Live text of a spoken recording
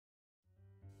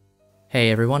Hey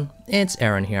everyone, it's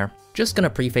Aaron here. Just gonna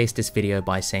preface this video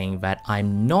by saying that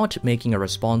I'm not making a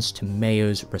response to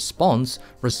Mayo's response,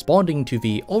 responding to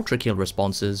the ultrakill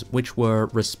responses which were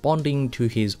responding to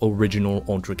his original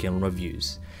ultrakill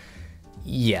reviews.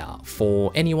 Yeah,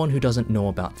 for anyone who doesn't know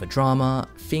about the drama,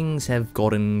 things have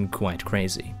gotten quite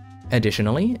crazy.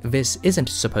 Additionally, this isn't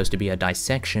supposed to be a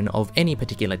dissection of any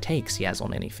particular takes he has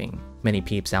on anything. Many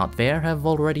peeps out there have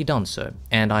already done so,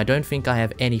 and I don't think I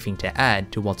have anything to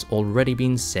add to what's already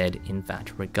been said in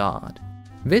that regard.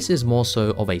 This is more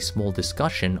so of a small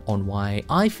discussion on why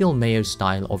I feel Mayo's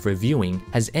style of reviewing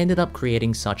has ended up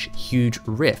creating such huge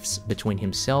rifts between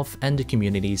himself and the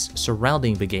communities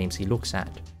surrounding the games he looks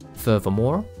at.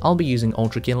 Furthermore, I'll be using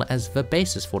ultrakill as the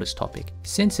basis for this topic,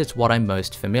 since it's what I'm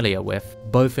most familiar with,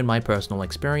 both in my personal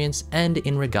experience and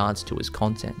in regards to his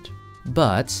content.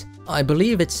 But I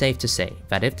believe it's safe to say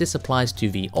that if this applies to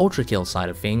the ultrakill side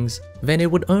of things, then it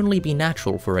would only be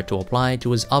natural for it to apply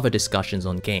to his other discussions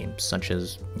on games such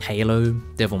as Halo,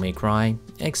 Devil May Cry,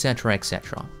 etc,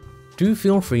 etc. Do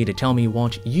feel free to tell me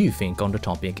what you think on the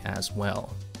topic as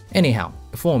well. Anyhow,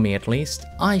 for me at least,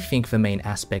 I think the main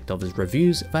aspect of his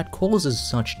reviews that causes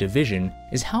such division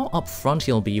is how upfront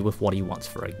he'll be with what he wants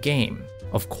for a game.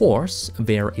 Of course,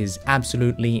 there is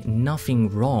absolutely nothing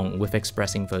wrong with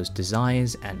expressing those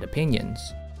desires and opinions.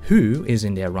 Who is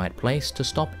in their right place to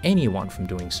stop anyone from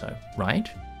doing so, right?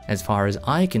 As far as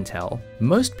I can tell,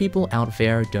 most people out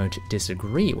there don't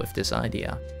disagree with this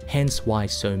idea, hence why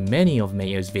so many of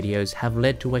Mayo's videos have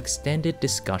led to extended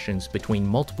discussions between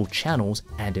multiple channels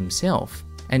and himself,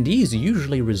 and these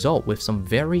usually result with some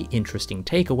very interesting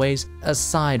takeaways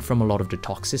aside from a lot of the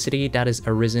toxicity that has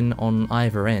arisen on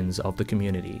either ends of the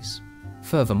communities.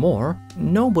 Furthermore,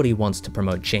 nobody wants to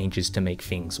promote changes to make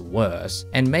things worse,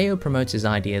 and Mayo promotes his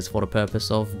ideas for the purpose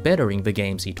of bettering the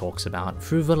games he talks about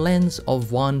through the lens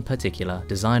of one particular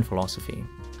design philosophy.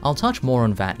 I'll touch more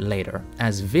on that later,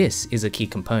 as this is a key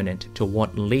component to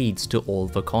what leads to all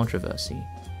the controversy.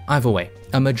 Either way,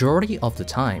 a majority of the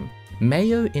time,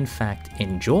 Mayo in fact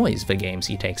enjoys the games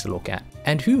he takes a look at,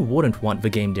 and who wouldn't want the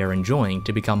game they're enjoying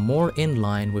to become more in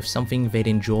line with something they'd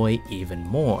enjoy even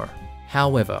more?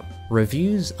 However,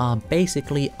 reviews are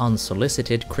basically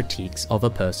unsolicited critiques of a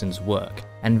person's work,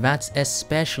 and that's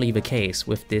especially the case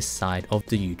with this side of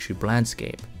the YouTube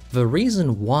landscape. The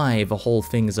reason why the whole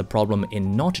thing is a problem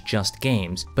in not just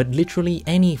games, but literally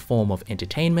any form of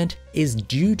entertainment, is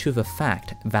due to the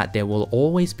fact that there will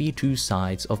always be two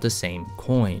sides of the same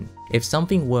coin. If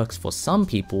something works for some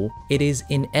people, it is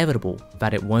inevitable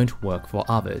that it won't work for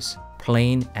others.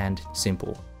 Plain and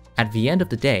simple. At the end of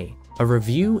the day, a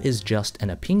review is just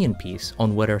an opinion piece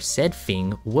on whether said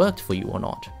thing worked for you or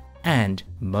not. And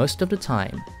most of the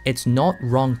time, it's not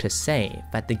wrong to say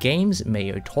that the games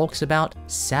Mayo talks about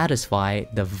satisfy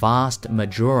the vast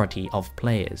majority of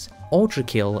players,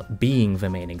 ultrakill being the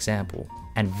main example.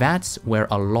 And that's where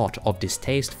a lot of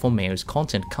distaste for Mayo's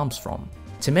content comes from.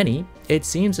 To many, it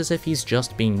seems as if he's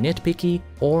just being nitpicky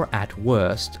or at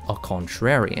worst, a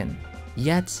contrarian.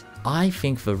 Yet, I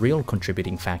think the real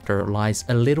contributing factor lies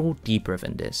a little deeper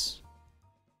than this.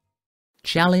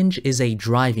 Challenge is a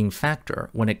driving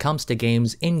factor when it comes to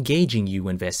games engaging you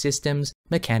in their systems,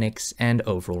 mechanics, and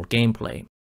overall gameplay.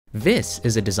 This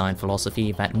is a design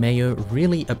philosophy that Mayo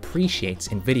really appreciates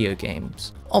in video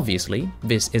games. Obviously,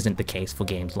 this isn't the case for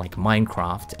games like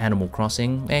Minecraft, Animal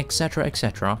Crossing, etc,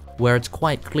 etc, where it's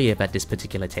quite clear that this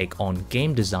particular take on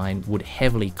game design would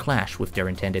heavily clash with their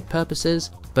intended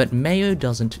purposes, but Mayo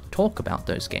doesn't talk about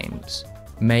those games.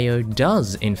 Mayo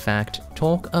does, in fact,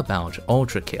 talk about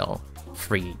ultrakill.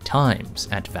 3 times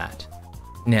at that.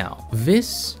 Now,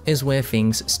 this is where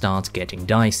things start getting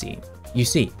dicey. You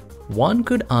see, one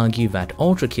could argue that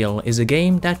ultrakill is a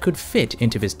game that could fit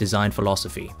into this design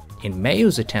philosophy. In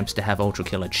Mayo's attempts to have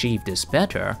ultrakill achieve this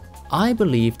better, I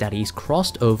believe that he's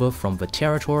crossed over from the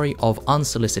territory of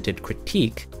unsolicited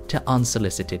critique to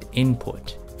unsolicited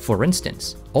input. For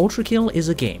instance, ultrakill is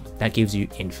a game that gives you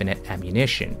infinite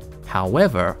ammunition.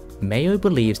 However, Mayo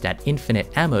believes that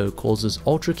infinite ammo causes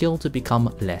ultrakill to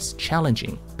become less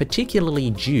challenging,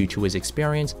 particularly due to his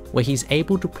experience where he's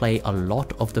able to play a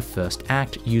lot of the first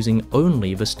act using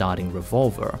only the starting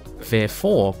revolver,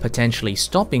 therefore potentially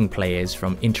stopping players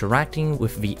from interacting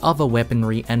with the other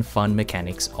weaponry and fun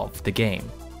mechanics of the game.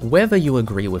 Whether you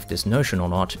agree with this notion or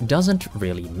not doesn't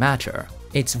really matter.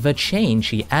 It's the change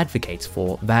he advocates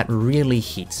for that really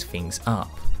heats things up.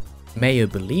 Mayo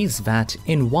believes that,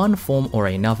 in one form or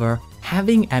another,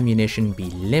 having ammunition be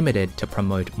limited to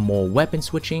promote more weapon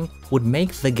switching would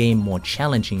make the game more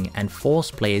challenging and force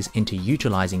players into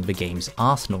utilizing the game's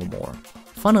arsenal more.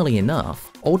 Funnily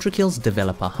enough, Ultrakill's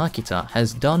developer Hakita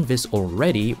has done this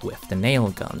already with the nail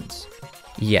guns.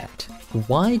 Yet,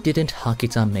 why didn't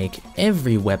Hakita make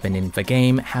every weapon in the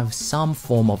game have some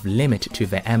form of limit to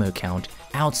their ammo count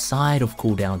outside of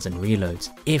cooldowns and reloads,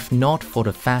 if not for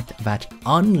the fact that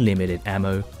unlimited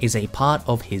ammo is a part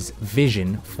of his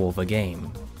vision for the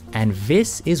game? And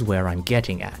this is where I'm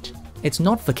getting at. It's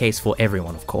not the case for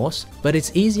everyone, of course, but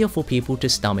it's easier for people to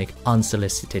stomach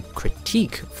unsolicited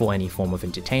critique for any form of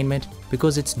entertainment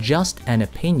because it's just an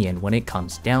opinion when it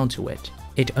comes down to it.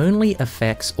 It only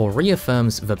affects or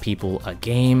reaffirms the people a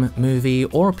game, movie,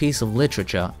 or a piece of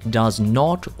literature does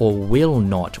not or will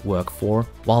not work for,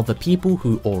 while the people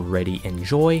who already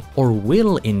enjoy or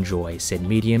will enjoy said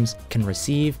mediums can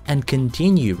receive and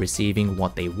continue receiving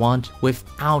what they want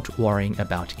without worrying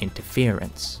about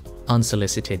interference.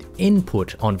 Unsolicited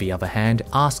input, on the other hand,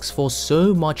 asks for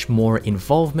so much more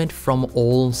involvement from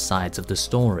all sides of the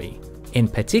story. In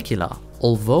particular,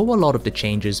 although a lot of the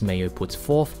changes Mayo puts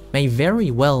forth may very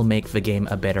well make the game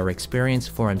a better experience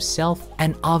for himself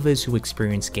and others who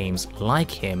experience games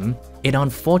like him, it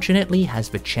unfortunately has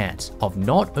the chance of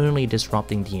not only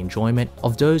disrupting the enjoyment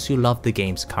of those who love the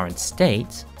game's current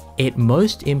state, it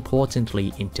most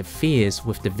importantly interferes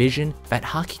with the vision that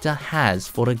Hakita has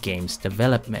for the game's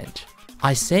development.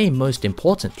 I say most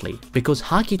importantly because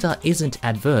Hakita isn't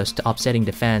adverse to upsetting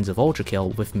the fans of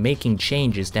Ultrakill with making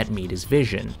changes that meet his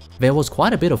vision. There was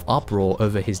quite a bit of uproar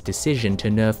over his decision to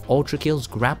nerf Ultrakill's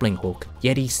grappling hook,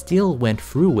 yet he still went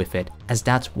through with it as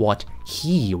that's what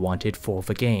he wanted for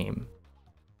the game.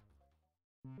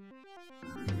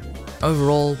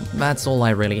 Overall, that's all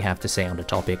I really have to say on the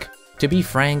topic. To be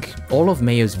frank, all of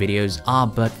Mayo's videos are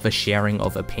but the sharing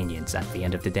of opinions at the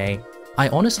end of the day. I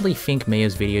honestly think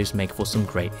Mayo's videos make for some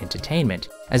great entertainment,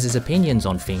 as his opinions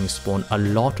on things spawn a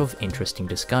lot of interesting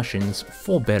discussions,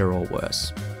 for better or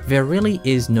worse. There really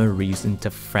is no reason to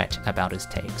fret about his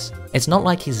takes. It's not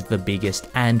like he's the biggest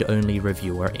and only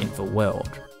reviewer in the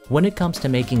world. When it comes to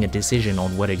making a decision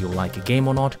on whether you'll like a game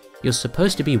or not, you're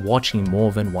supposed to be watching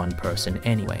more than one person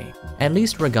anyway. At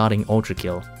least regarding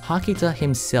Ultrakill, Hakita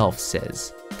himself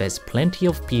says, there's plenty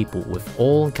of people with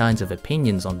all kinds of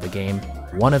opinions on the game,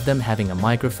 one of them having a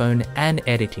microphone and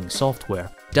editing software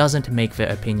doesn't make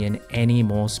their opinion any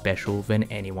more special than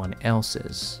anyone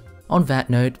else's. On that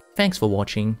note, thanks for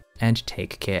watching and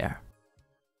take care.